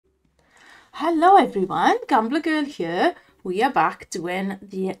Hello everyone, Gambler Girl here. We are back doing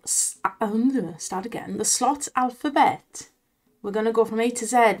the the slot alphabet. We're going to go from A to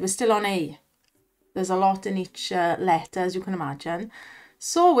Z. We're still on A. There's a lot in each letter, as you can imagine.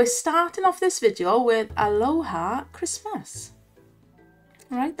 So we're starting off this video with Aloha Christmas.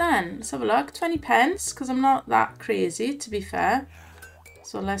 Alright then, let's have a look. 20 pence, because I'm not that crazy, to be fair.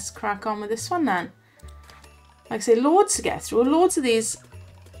 So let's crack on with this one then. Like I say, loads to get through. Loads of these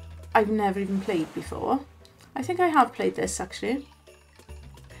I've never even played before. I think I have played this actually.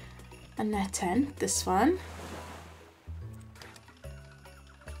 And net 10, this one.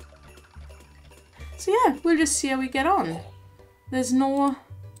 So yeah, we'll just see how we get on. There's no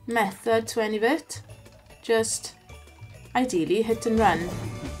method to any of it. Just ideally hit and run.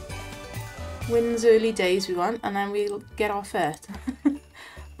 Wins early days we want, and then we'll get off it.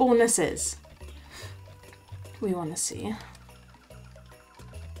 Bonuses we want to see.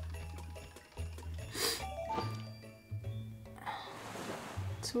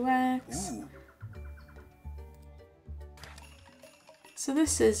 X. So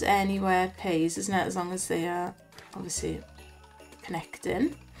this is anywhere pays, isn't it? As long as they are obviously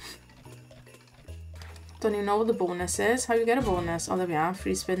connecting. Don't even know what the bonus is. How do you get a bonus? Oh, there we are.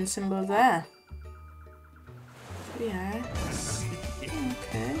 Free spin symbol there. 3x.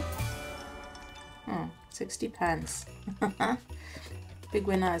 Okay. Oh, 60 pence. Big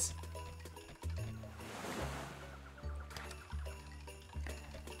winners.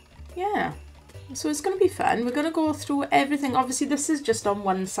 Yeah, so it's going to be fun. We're going to go through everything. Obviously, this is just on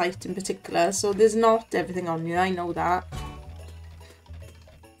one site in particular, so there's not everything on here. I know that.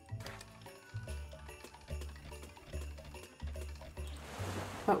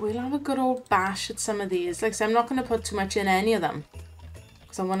 But we'll have a good old bash at some of these. Like I said, I'm not going to put too much in any of them,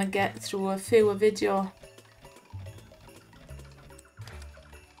 because I want to get through a video.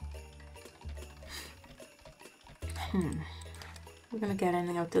 We're going to get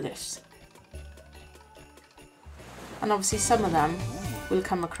anything out of this. And obviously some of them will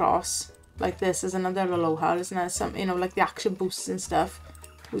come across. Like this is another Aloha, isn't there? Some, you know, like the action boosts and stuff.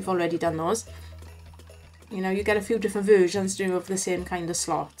 We've already done those. You know, you get a few different versions of the same kind of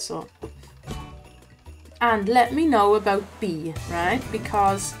slot. So, and let me know about B, right?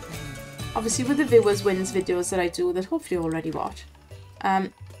 Because obviously with the viewers wins videos that I do that hopefully you already watch,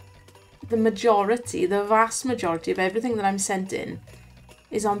 the vast majority of everything that I'm sent in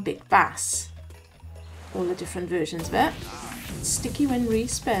is on Big Bass. All the different versions of it. Sticky when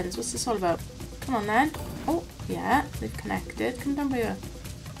respins. What's this all about? Come on then. Oh, yeah, they've connected. Come down by here.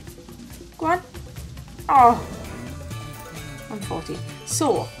 Go on. Oh, 140.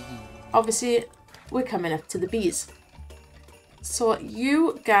 So, obviously, we're coming up to the B's. So,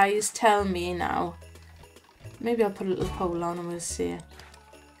 you guys tell me now. Maybe I'll put a little poll on and we'll see.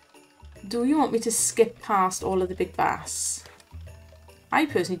 Do you want me to skip past all of the Big Bass? I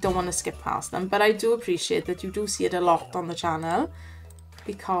personally don't want to skip past them, but I do appreciate that you do see it a lot on the channel,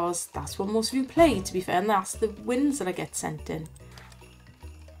 because that's what most of you play, to be fair, and that's the wins that I get sent in.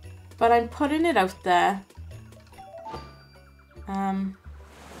 But I'm putting it out there.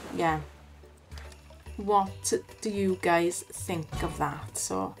 Yeah. What do you guys think of that?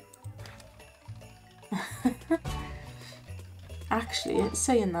 So, actually,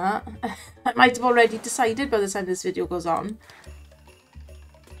 saying that, I might have already decided by the time this video goes on.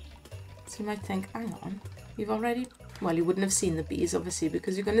 So you might think, hang on, you've already... Well, you wouldn't have seen the B's, obviously,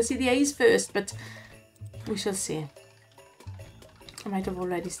 because you're going to see the A's first, but we shall see. I might have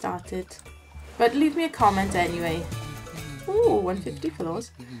already started. But leave me a comment anyway. Ooh, 150 for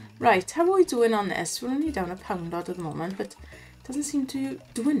those. Right, how are we doing on this? We're only down £1 odd at the moment, but it doesn't seem to be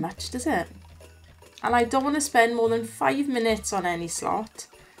doing much, does it? And I don't want to spend more than 5 minutes on any slot,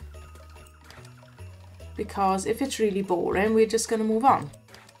 because if it's really boring, we're just going to move on.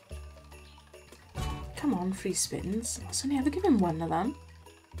 Come on, free spins. I was only ever given one of them.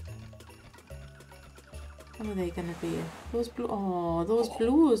 What are they going to be? Those blue... Oh, those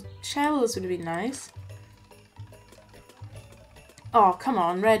blue shells would have been nice. Oh, come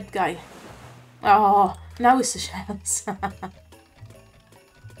on, red guy. Oh, now it's the shells.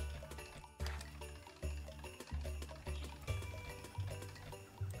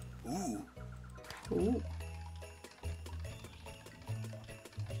 Ooh.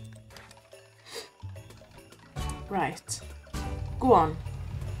 Right. Go on.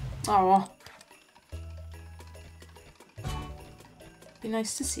 Oh. Be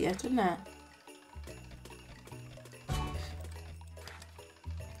nice to see it, wouldn't it?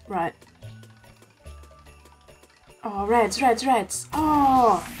 Right. Oh, reds, reds, reds.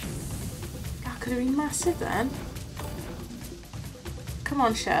 Oh! That could have been massive then. Come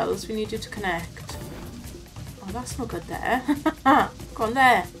on, shells. We need you to connect. Oh, that's no good there. Go on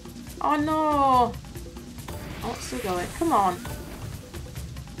there. Oh, no. Oh, still going. Come on.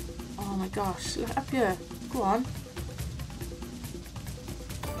 Oh, my gosh. Look up here. Go on.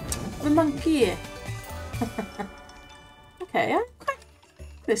 The monkey. Okay, I quite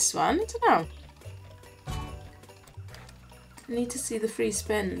like this one. I don't know. I need to see the free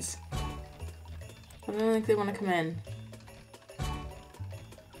spins. I don't think they want to come in.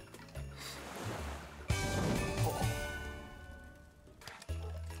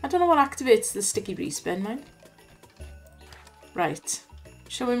 I don't know what activates the sticky respin, mind. Right.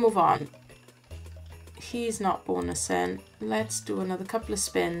 Shall we move on? He's not bonusing. Let's do another couple of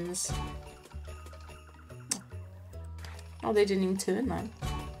spins. Oh, they didn't even turn, man.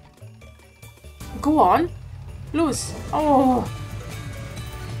 Go on. Lose. Oh.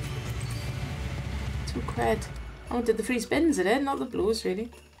 2 cred. Oh, did the free spins in it, not the blues, really.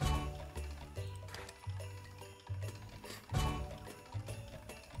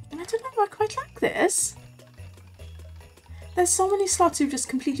 I don't know, I quite like this. There's so many slots you just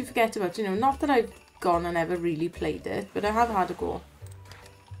completely forget about, you know, not that I've gone and ever really played it, but I have had a go.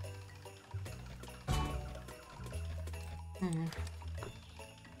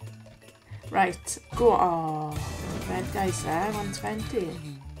 Right, go. Oh, red dice there, 120.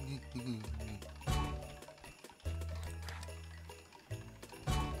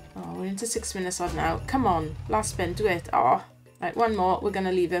 Oh, we're into 6 minutes odd now. Come on, last spin, do it. Oh, right, one more. We're going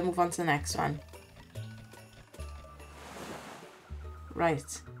to leave it, move on to the next one.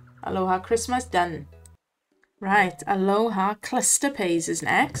 Right, Aloha Christmas done. Right, Aloha Cluster Pays is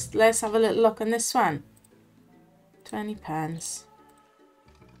next. Let's have a little look on this one. 20 pence.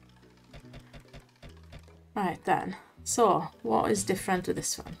 Right then, so what is different with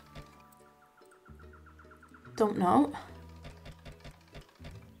this one? Don't know.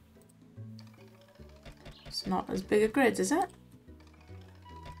 It's not as big a grid, is it?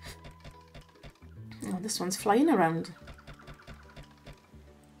 Oh, this one's flying around.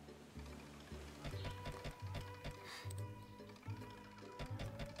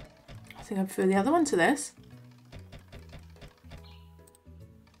 I think I prefer the other one to this.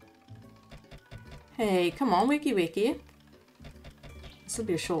 Hey, come on, wakey wakey. This will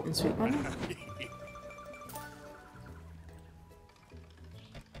be a short and sweet one.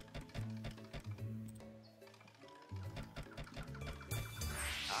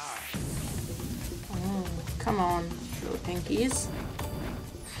 Oh, come on, little pinkies.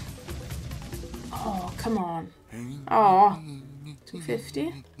 Oh, come on. Oh,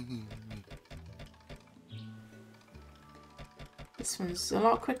 250. This one's a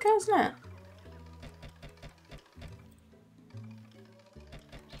lot quicker, isn't it?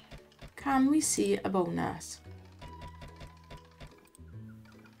 Can we see a bonus?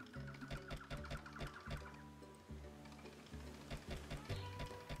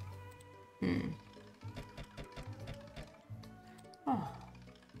 Oh.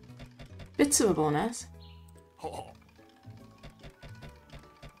 Bits of a bonus.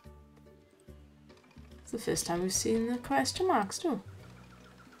 It's the first time we've seen the question marks too.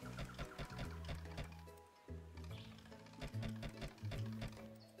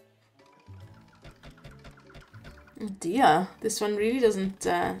 Oh dear, this one really doesn't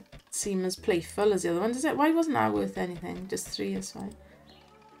seem as playful as the other one, does it? Why wasn't that worth anything? Just 3 is fine.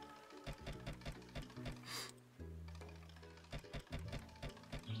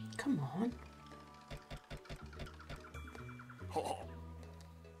 Come on. Oh.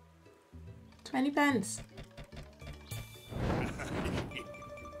 20 pence.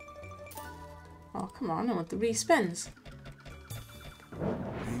 Oh, come on, I want the respins.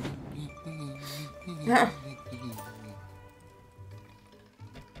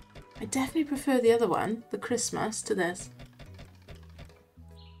 I definitely prefer the other one, the Christmas, to this.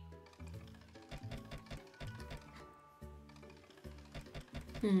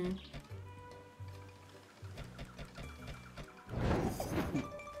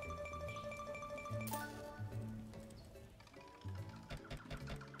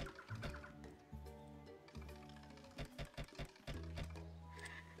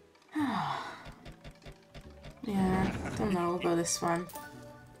 Yeah, don't know about this one.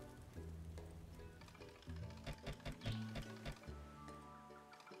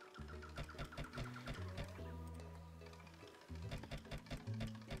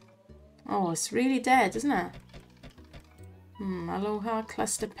 Oh, it's really dead, isn't it? Aloha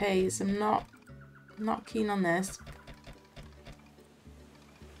Cluster Pays. I'm not keen on this.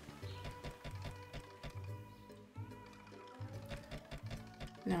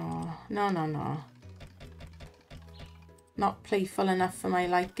 No. not playful enough for my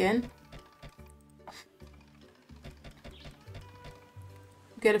liking.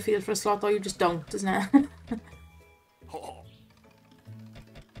 Get a feel for a slot, or you just don't, doesn't it?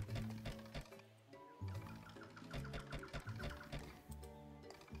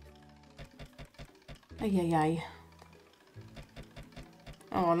 Ay, ay, ay.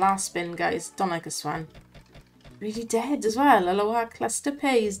 Oh, last spin, guys. Don't like this one. Really dead as well. Aloha cluster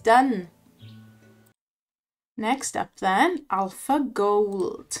pay is done. Next up then, Alpha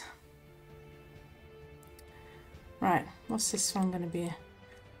Gold. Right, what's this one going to be?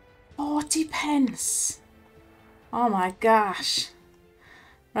 40 pence. Oh my gosh.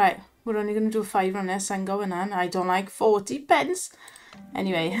 Right, we're only going to do a 5 on this. I'm going on. I don't like 40 pence.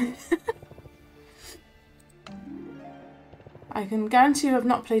 Anyway. I can guarantee you I've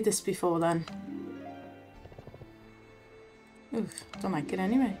not played this before then. Oof, don't like it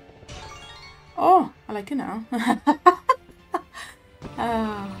anyway. Oh, I like it now.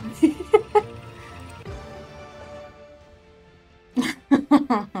 Oh.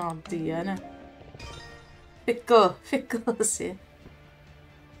 Oh dear, no. Fickle, see.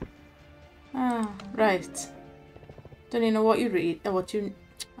 Ah, right. Don't even know what you read, or what you...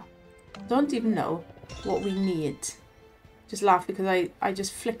 Don't even know what we need. Just laugh because I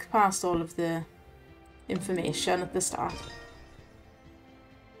just flicked past all of the information at the start.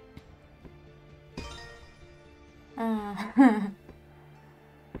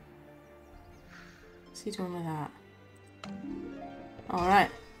 What's he doing with that?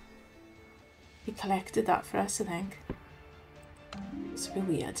 Alright. He collected that for us, I think. It's a bit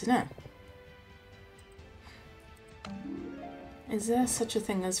weird, isn't it? Is there such a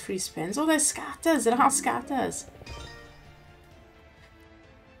thing as free spins? Oh, there's scatters! There are scatters!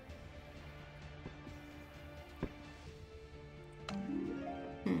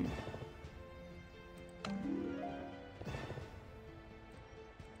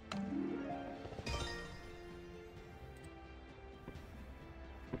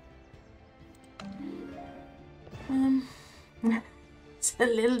 It's a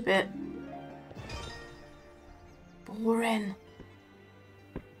little bit boring.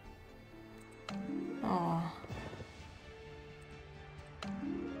 Oh.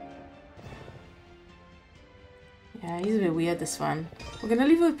 Yeah, he's a bit weird, this one. We're gonna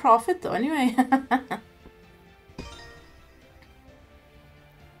leave it with profit though, anyway.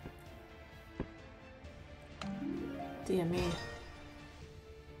 Dear me.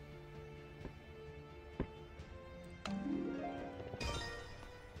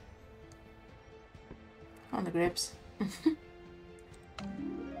 On the grapes.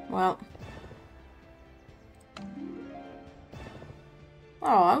 Well.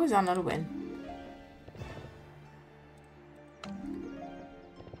 Oh, I was on a win.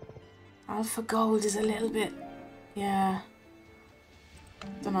 Alpha Gold is a little bit... Yeah.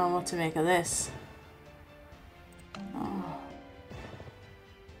 Don't know what to make of this. Oh.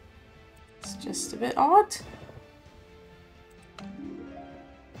 It's just a bit odd.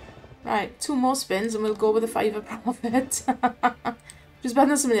 Right, 2 more spins and we'll go with a $5 profit. Just better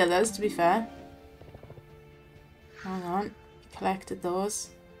than some of the others, to be fair. Hang on. Collected those.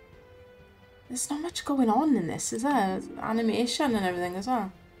 There's not much going on in this, is there? Animation and everything as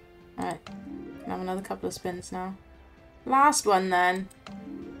well. Right. Can have another couple of spins now. Last one then.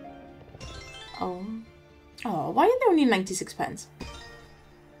 Oh. Oh, why are they only 96 pence?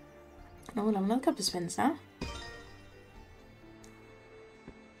 No, we'll have another couple of spins now.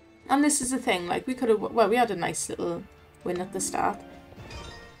 And this is the thing, like, we could have... Well, we had a nice little win at the start.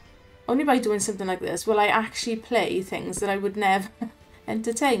 Only by doing something like this will I actually play things that I would never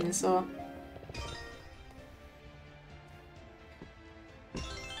entertain, so...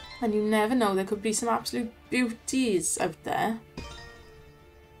 And you never know, there could be some absolute beauties out there.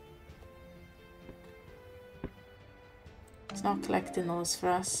 It's not collecting those for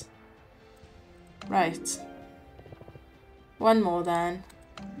us. Right. One more then.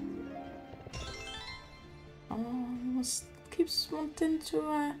 Oh, he keeps wanting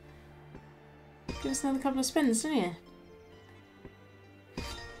to give us another couple of spins, doesn't he?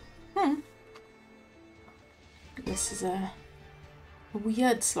 This is a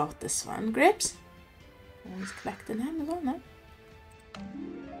weird slot, this one. Grapes? Oh, he's collecting them as well now.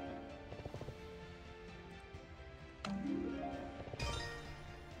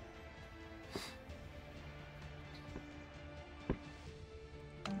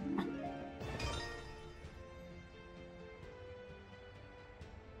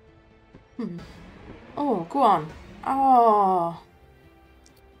 Oh, go on. Oh.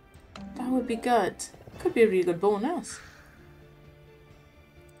 That would be good. Could be a really good bonus.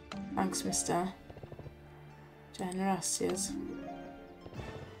 Thanks, mister. Generous.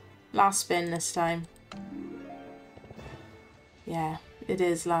 Last spin this time. Yeah, it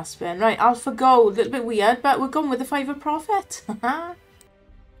is last spin. Right, Alpha Gold. A little bit weird, but we're going with the 5 of profit.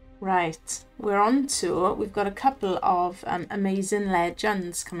 Right, we're on to, we've got a couple of Amazing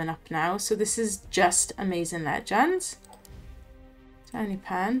Legends coming up now. So this is just Amazing Legends. 20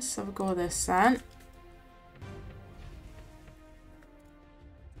 pence. Have a go with this then.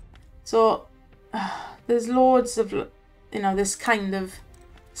 So, there's loads of, you know, this kind of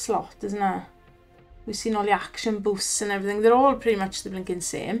slot, isn't there? We've seen all the action boosts and everything. They're all pretty much the blinking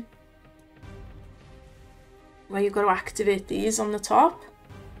same. Where you've got to activate these on the top.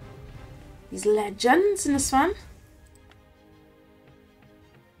 These legends in this one.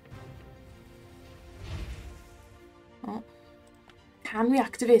 Oh. Can we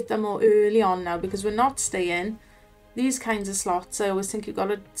activate them more early on now? Because we're not staying. These kinds of slots, I always think you've got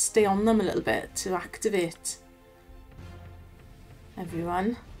to stay on them a little bit to activate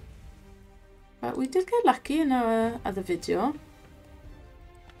everyone. But we did get lucky in our other video.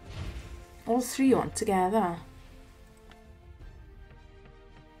 All 3 went together.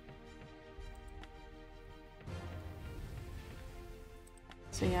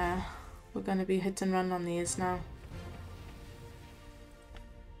 So yeah, we're going to be hit and run on these now.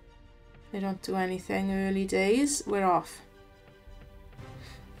 They don't do anything early days, we're off.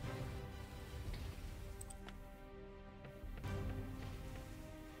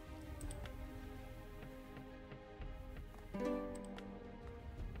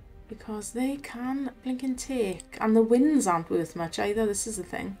 Because they can blink and take. And the wins aren't worth much either, this is the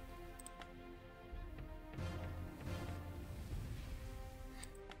thing.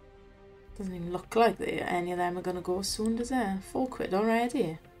 Doesn't even look like any of them are going to go soon, does it? 4 quid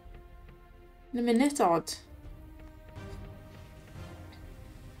already. In a minute odd.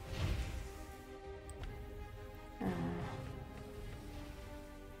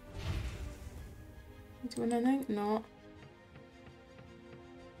 Doing anything? No.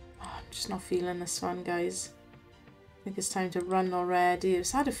 Oh, I'm just not feeling this one, guys. I think it's time to run already.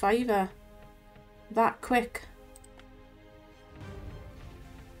 It's had a 5er. That quick.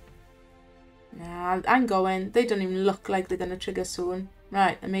 Nah, I'm going. They don't even look like they're going to trigger soon.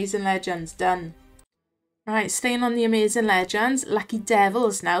 Right, Amazing Legends, done. Right, staying on the Amazing Legends. Lucky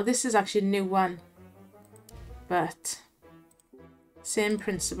Devils now. This is actually a new one. But same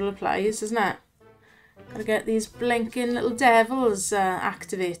principle applies, isn't it? Gotta get these blinking little devils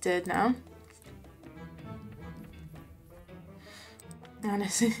activated now. And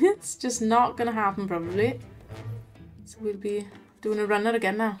it's just not going to happen probably. So we'll be doing a runner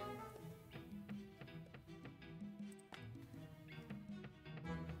again now.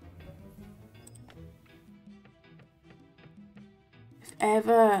 If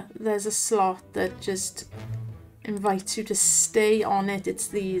ever there's a slot that just invites you to stay on it, it's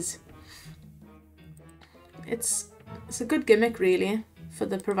these. It's a good gimmick really for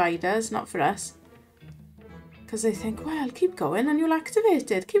the providers, not for us. Because they think, well, keep going and you'll activate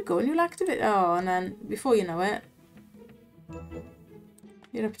it. Keep going, you'll activate it. Oh, and then before you know it,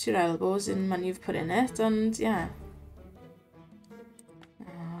 you're up to your elbows in money you've put in it, and yeah.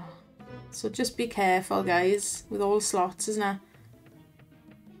 Oh. So just be careful, guys, with all slots, isn't it?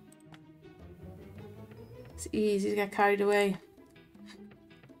 It's easy to get carried away.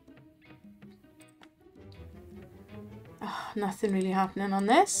 Oh, nothing really happening on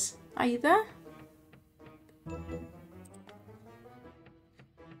this either.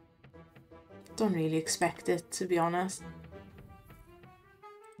 Don't really expect it, to be honest.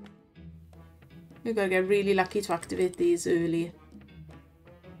 We've got to get really lucky to activate these early.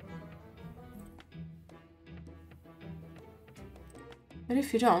 But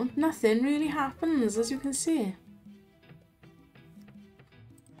if you don't, nothing really happens, as you can see.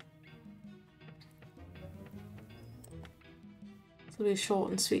 It'll be a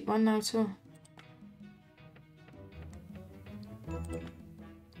short and sweet one now too.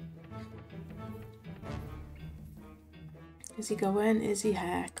 Is he going? Is he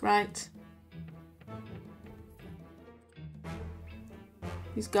heck? Right.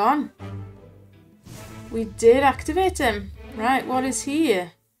 He's gone. We did activate him. Right, what is he?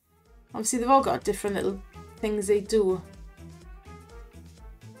 Obviously they've all got different little things they do.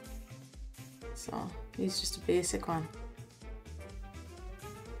 So, he's just a basic one.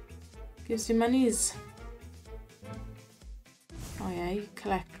 Gives you monies. Oh yeah, you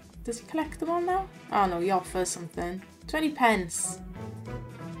collect. Does he collect them all now? Oh no, he offers something. 20 pence.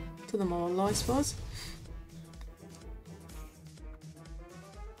 To them all though, I suppose.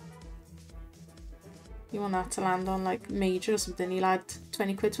 You want that to land on like major or something, you'll add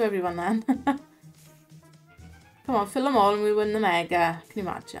 20 quid to everyone then. Come on, fill them all and we win the mega. Can you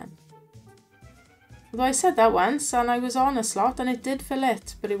imagine? Although I said that once and I was on a slot and it did fill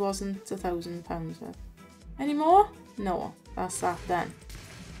it, but it wasn't £1,000 worth. Any more? No, that's that then.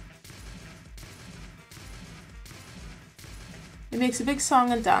 It makes a big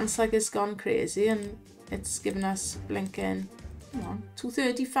song and dance like it's gone crazy, and it's given us blinking, come on,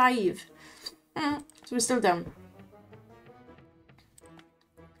 235. So we're still down.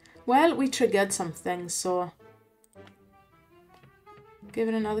 Well, we triggered something, so give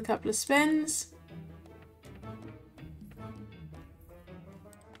it another couple of spins.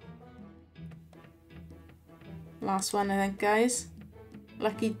 Last one, I think, guys.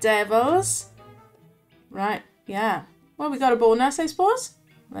 Lucky Devils. Right, yeah. Well, we got a bonus, I suppose.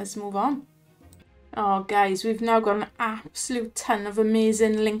 Let's move on. Oh, guys, we've now got an absolute ton of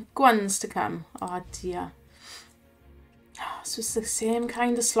amazing link ones to come. Oh, dear. Oh, so it's the same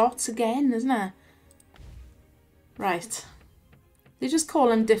kind of slots again, isn't it? Right. They just call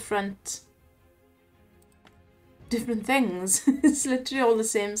them different things. It's literally all the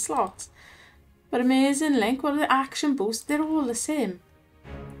same slots. But amazing link, what are the action boost? They're all the same.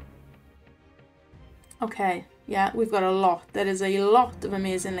 Okay, yeah, we've got a lot. There is a lot of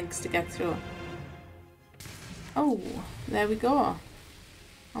amazing links to get through. Oh, there we go.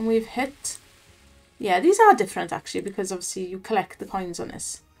 And we've hit... Yeah, these are different actually, because obviously you collect the coins on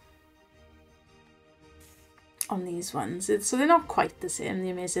this. On these ones. So they're not quite the same, the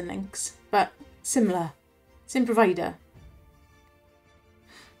amazing links, but similar. Same provider.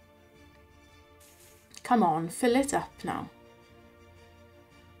 Come on, fill it up now.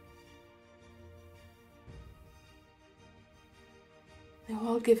 They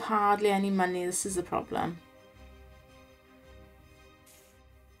all give hardly any money, this is the problem.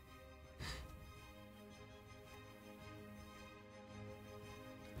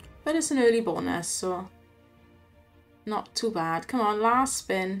 But it's an early bonus, so not too bad. Come on, last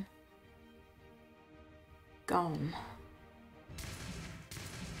spin. Gone.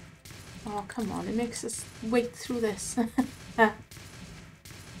 Oh, come on, it makes us wait through this.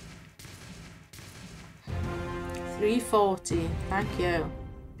 340, thank you.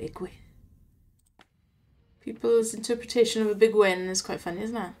 Big win. People's interpretation of a big win is quite funny,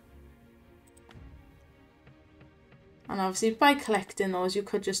 isn't it? And obviously by collecting those you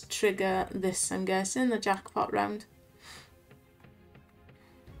could just trigger this, I'm guessing, the jackpot round.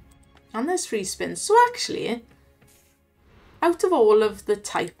 And there's free spins. So actually, out of all of the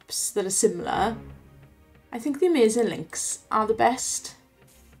types that are similar, I think the amazing links are the best.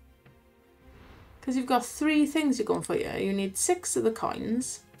 Because you've got 3 things you're going for here. You need 6 of the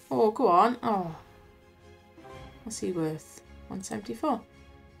coins. Oh, go on. Oh, what's he worth? 174.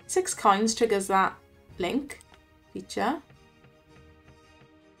 6 coins triggers that link feature.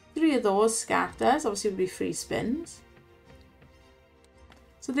 3 of those scatters. Obviously would be free spins.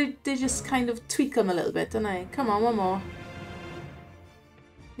 So they just kind of tweak them a little bit, don't they? Come on, one more.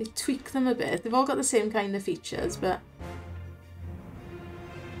 They tweak them a bit. They've all got the same kind of features, but...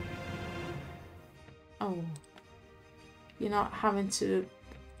 Oh. You're not having to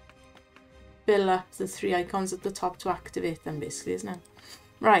fill up the 3 icons at the top to activate them, basically, isn't it?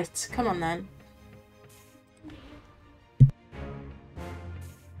 Right, come on then.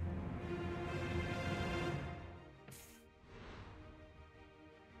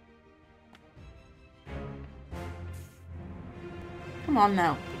 Come on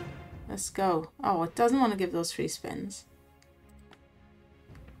now. Let's go. Oh, it doesn't want to give those free spins.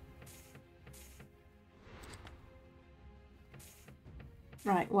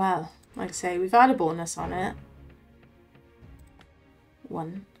 Right, well, like I say, we've had a bonus on it.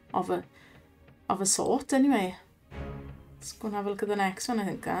 One of a sort, anyway. Let's go and have a look at the next one, I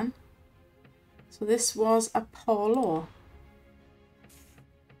think, then. So this was Apollo.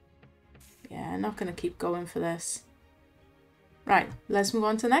 Yeah, not going to keep going for this. Right, let's move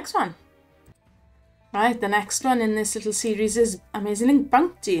on to the next one. Right, the next one in this little series is Amazing Link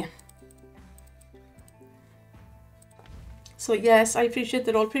Bounty. So yes, I appreciate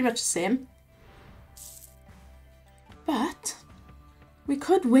they're all pretty much the same. But we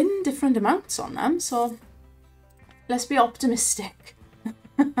could win different amounts on them, so let's be optimistic.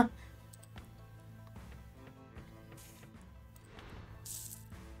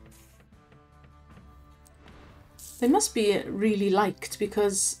 They must be really liked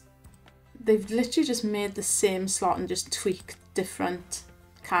because they've literally just made the same slot and just tweaked different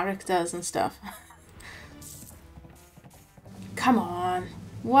characters and stuff. Come on,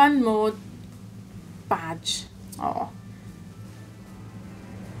 one more badge. Oh,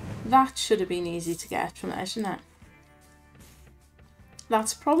 that should have been easy to get from there, shouldn't it?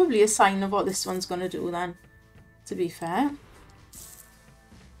 That's probably a sign of what this one's going to do then. to be fair.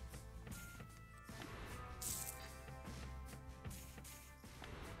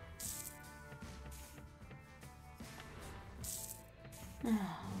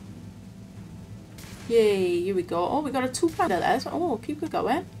 Yay, here we go. Oh, we got a £2 there. Oh, keep it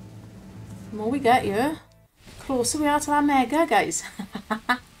going. The more we get here, closer we are to that mega, guys.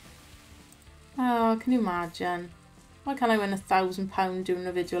 Oh, can you imagine? Why can't I win £1,000 doing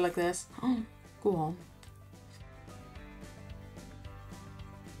a video like this? Oh, go on.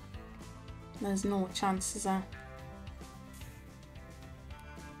 There's no chance, is there?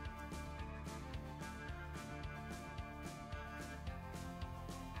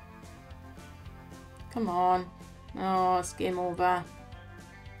 Come on. Oh, it's game over.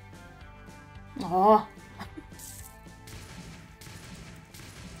 Oh.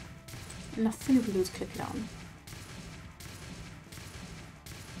 Nothing you can do is click it on.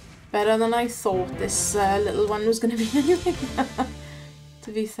 Better than I thought this little one was going to be anyway.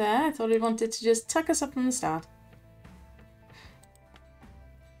 To be fair, I thought he wanted to just tuck us up from the start.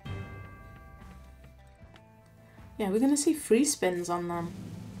 Yeah, we're going to see free spins on them.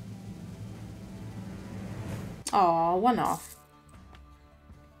 Oh, one off.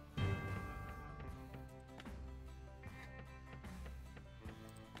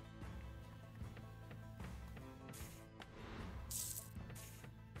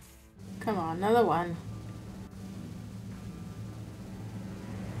 Come on, another one.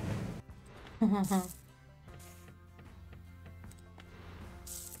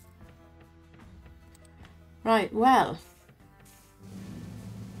 Right, well.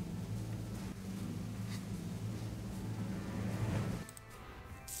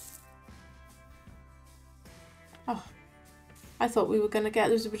 Oh, I thought we were going to get,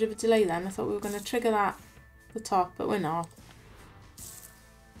 there was a bit of a delay then. I thought we were going to trigger that at the top, but we're not.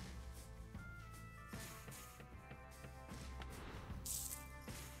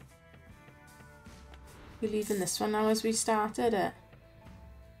 We're leaving this one now as we started it.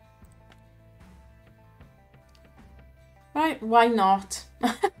 Right, why not?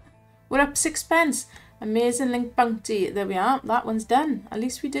 We're up 6p. Amazing link bounty. There we are. That one's done. At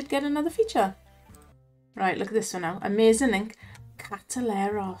least we did get another feature. Right, look at this one now. Amazing link.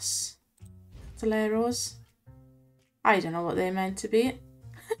 Cataleros. Cataleros. I don't know what they're meant to be.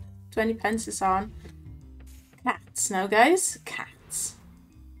 20p is on. Cats now, guys. Cats.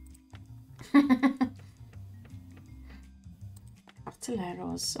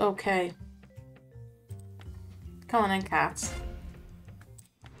 Cataleros. Okay. Come on then, cats.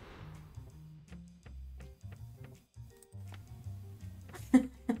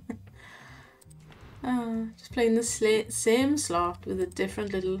 Just playing the same slot with a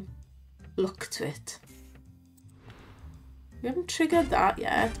different little look to it. We haven't triggered that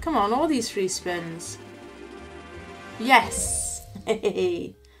yet. Come on, all these free spins. Yes!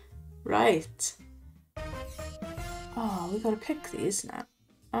 Hey! Right. Oh, we've got to pick these now.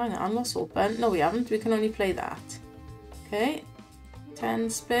 Hang on, let's open. No, we haven't. We can only play that. Okay. 10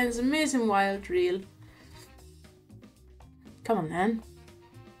 spins. Amazing wild reel. Come on then.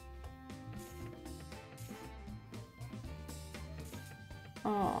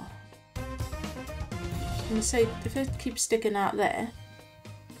 Oh. I'm going to say, if it keeps sticking out there.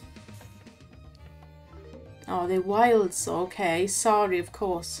 Oh, they're wilds. Okay. Sorry, of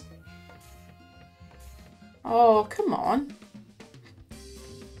course. Oh, come on.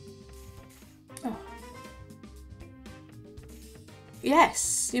 Oh.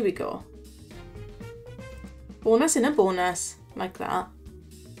 Yes, here we go. Bonus in a bonus, like that.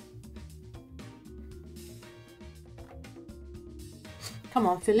 Come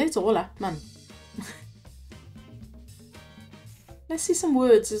on, fill it all up, man. Let's see some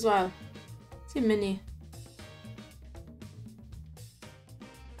words as well. See a mini.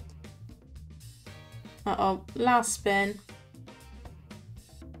 Uh-oh, last spin.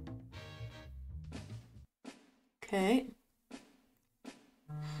 Okay.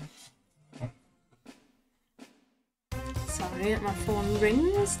 Sorry, my phone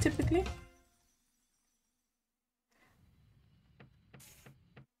rings typically.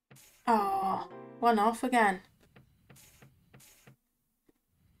 Oh, one off again.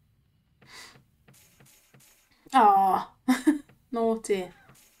 Oh, naughty.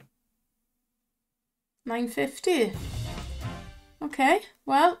 950. Okay,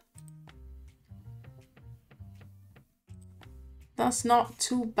 well. That's not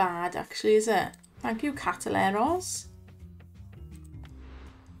too bad actually, is it? Thank you, Cataleros.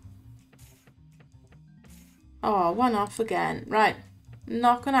 Oh, one off again. Right.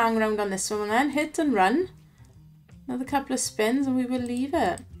 Not going to hang around on this one then. Hit and run. Another couple of spins and we will leave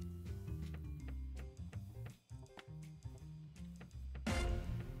it.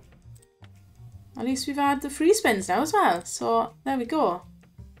 At least we've had the free spins now as well. So there we go.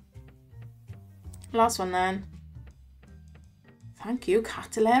 Last one then. Thank you,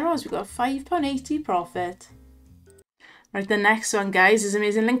 Cataleros. We've got a £5.80 profit. Right, the next one, guys, is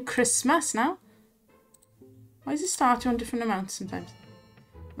Amazing Link Christmas now. Why does it start you on different amounts sometimes?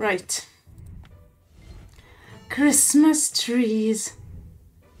 Right. Christmas trees.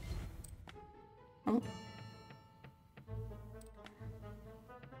 Oh.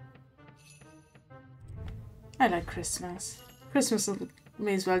 I like Christmas. Christmas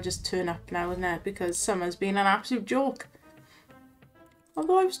may as well just turn up now, isn't it? Because summer's been an absolute joke.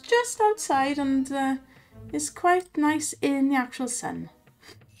 Although I was just outside and it's quite nice in the actual sun.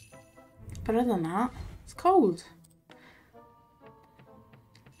 But other than that, it's cold.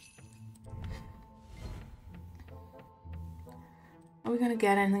 Are we going to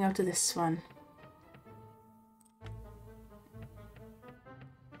get anything out of this one?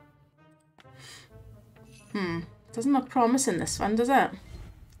 Doesn't look promising, this one, does it?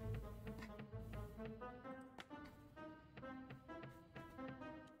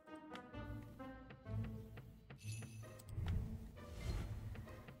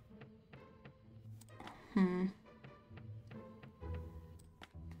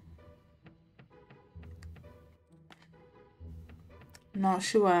 Not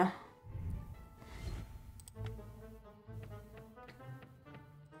sure.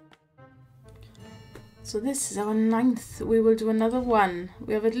 So this is our 9th. We will do another one.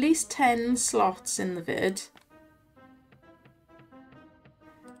 We have at least 10 slots in the vid.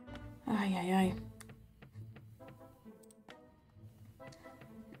 Ay, ay, ay.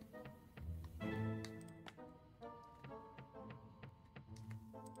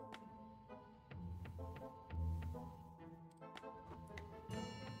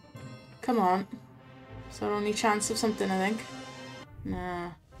 Come on. It's our only chance of something, I think.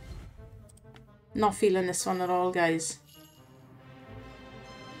 Nah. Not feeling this one at all, guys.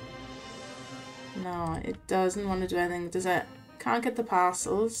 No, it doesn't want to do anything, does it? Can't get the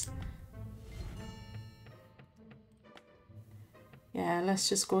parcels. Yeah, let's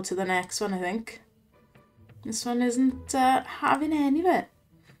just go to the next one, I think. This one isn't having any of it.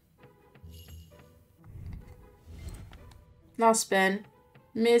 Last spin.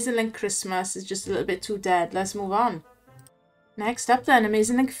 Amazing Link Christmas is just a little bit too dead. Let's move on. Next up then,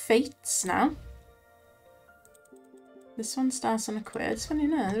 Amazing Link Fates now. This one starts on £1. It's funny,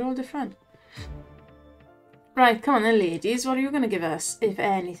 no? They're all different. Right, come on then, ladies. What are you going to give us, if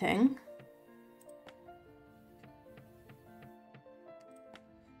anything?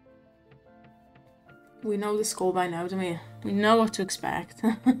 We know the score by now, don't we? We know what to expect.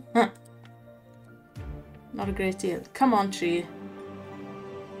 Not a great deal. Come on, tree.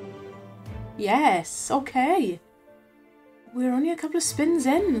 Yes, okay. We're only a couple of spins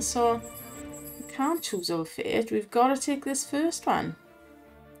in, so we can't choose our fate. We've got to take this first one.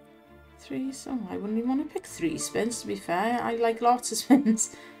 3, so I wouldn't even want to pick 3 spins, to be fair. I like lots of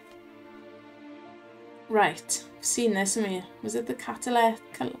spins. Right, I've seen this, haven't we? Was it the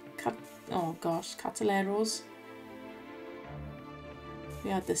oh gosh, Cataleros? We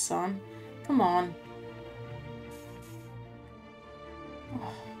had this on. Come on.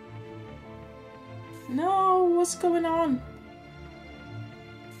 Oh. No, what's going on?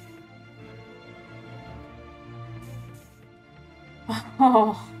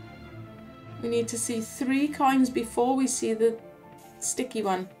 Oh, we need to see 3 coins before we see the sticky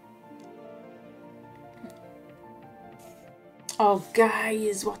one. Oh,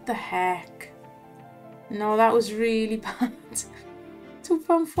 guys, what the heck? No, that was really bad.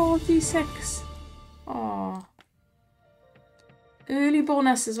 £2.46. Oh. Early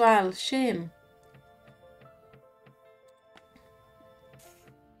bonus as well. Shame.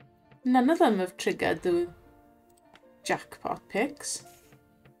 None of them have triggered the jackpot picks.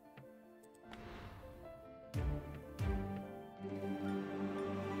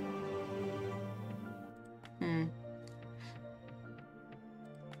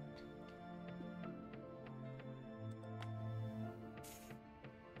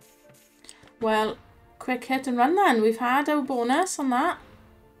 Well, quick hit and run then. We've had our bonus on that.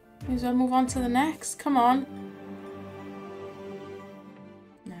 May as well move on to the next. Come on.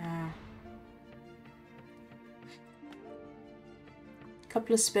 Nah.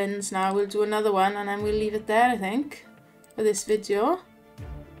 Couple of spins now. We'll do another one and then we'll leave it there, I think, for this video.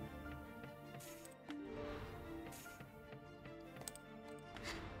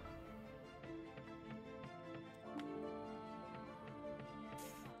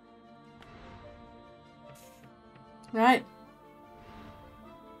 Right.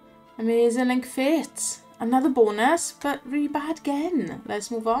 Amazing Link Fates. Another bonus, but really bad again.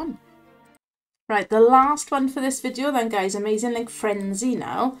 Let's move on. Right, the last one for this video then, guys, Amazing Link Frenzy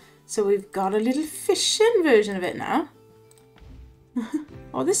now. So we've got a little fishing version of it now.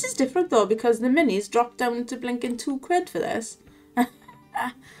 Oh, this is different though, because the minis dropped down to blinking £2 for this.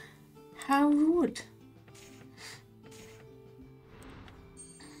 How rude.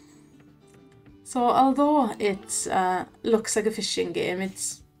 So although it looks like a fishing game,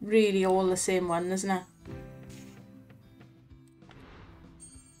 it's really all the same one, isn't it?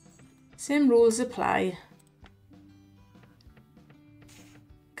 Same rules apply.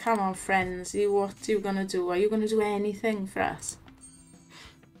 Come on, friends, what are you going to do? Are you going to do anything for us?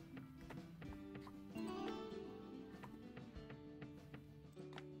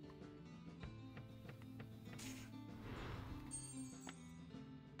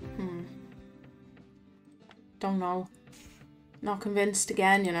 Don't know. Not convinced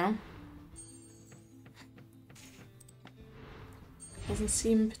again, you know. Doesn't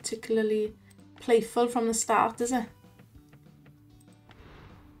seem particularly playful from the start, does it?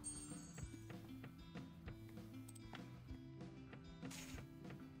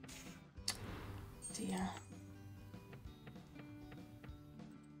 Dear.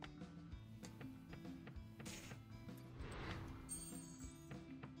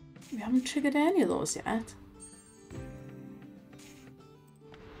 We haven't triggered any of those yet.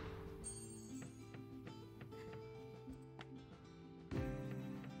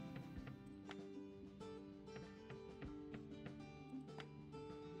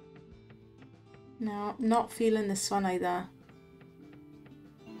 No, not feeling this one either.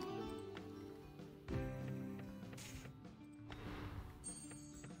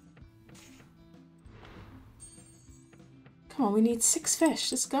 Come on, we need 6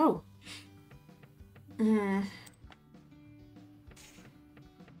 fish. Let's go. Oh.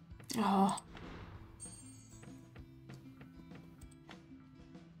 Oh,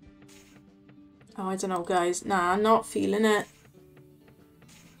 I don't know, guys. Nah, I'm not feeling it.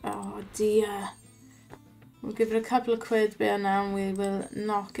 Oh, dear. We'll give it a couple of quid there now and we will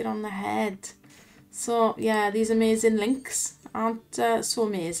knock it on the head. So, yeah, these amazing links aren't so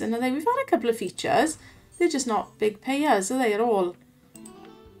amazing, are they? We've had a couple of features. They're just not big payers, are they, at all?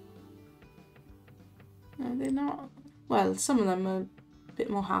 Are they not? Well, some of them are a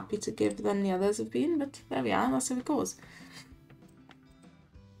bit more happy to give than the others have been, but there we are. That's how it goes.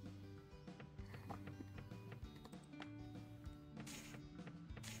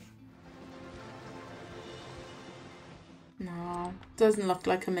 No, doesn't look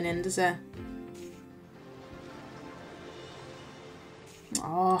like coming in, does it?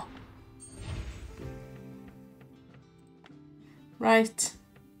 Oh. Right.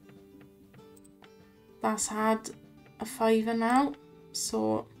 That's had a £5 now,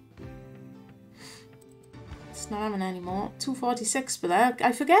 so it's not having any more. 246 for that.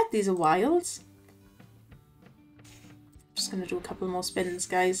 I forget these are wilds. Just going to do a couple more spins,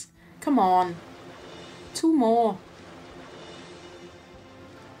 guys. Come on. 2 more.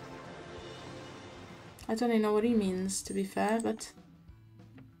 I don't even know what he means, to be fair, but...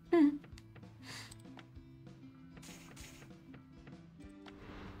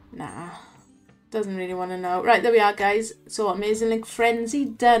 Nah. Doesn't really want to know. Right, there we are, guys. So, Amazing Link Frenzy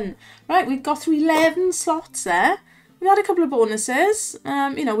done. Right, we've got through 11 slots there. We had a couple of bonuses.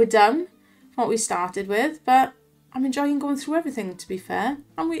 You know, we're done from what we started with, but I'm enjoying going through everything, to be fair.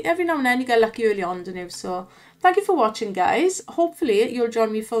 And every now and then you get lucky early on, don't you? So, thank you for watching, guys. Hopefully, you'll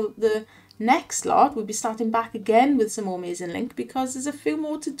join me for the next lot. We'll be starting back again with some more Amazing Link because there's a few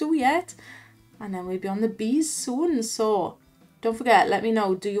more to do yet. And then we'll be on the bees soon. So, don't forget, let me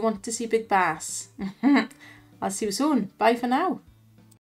know, do you want to see Big Bass? I'll see you soon. Bye for now.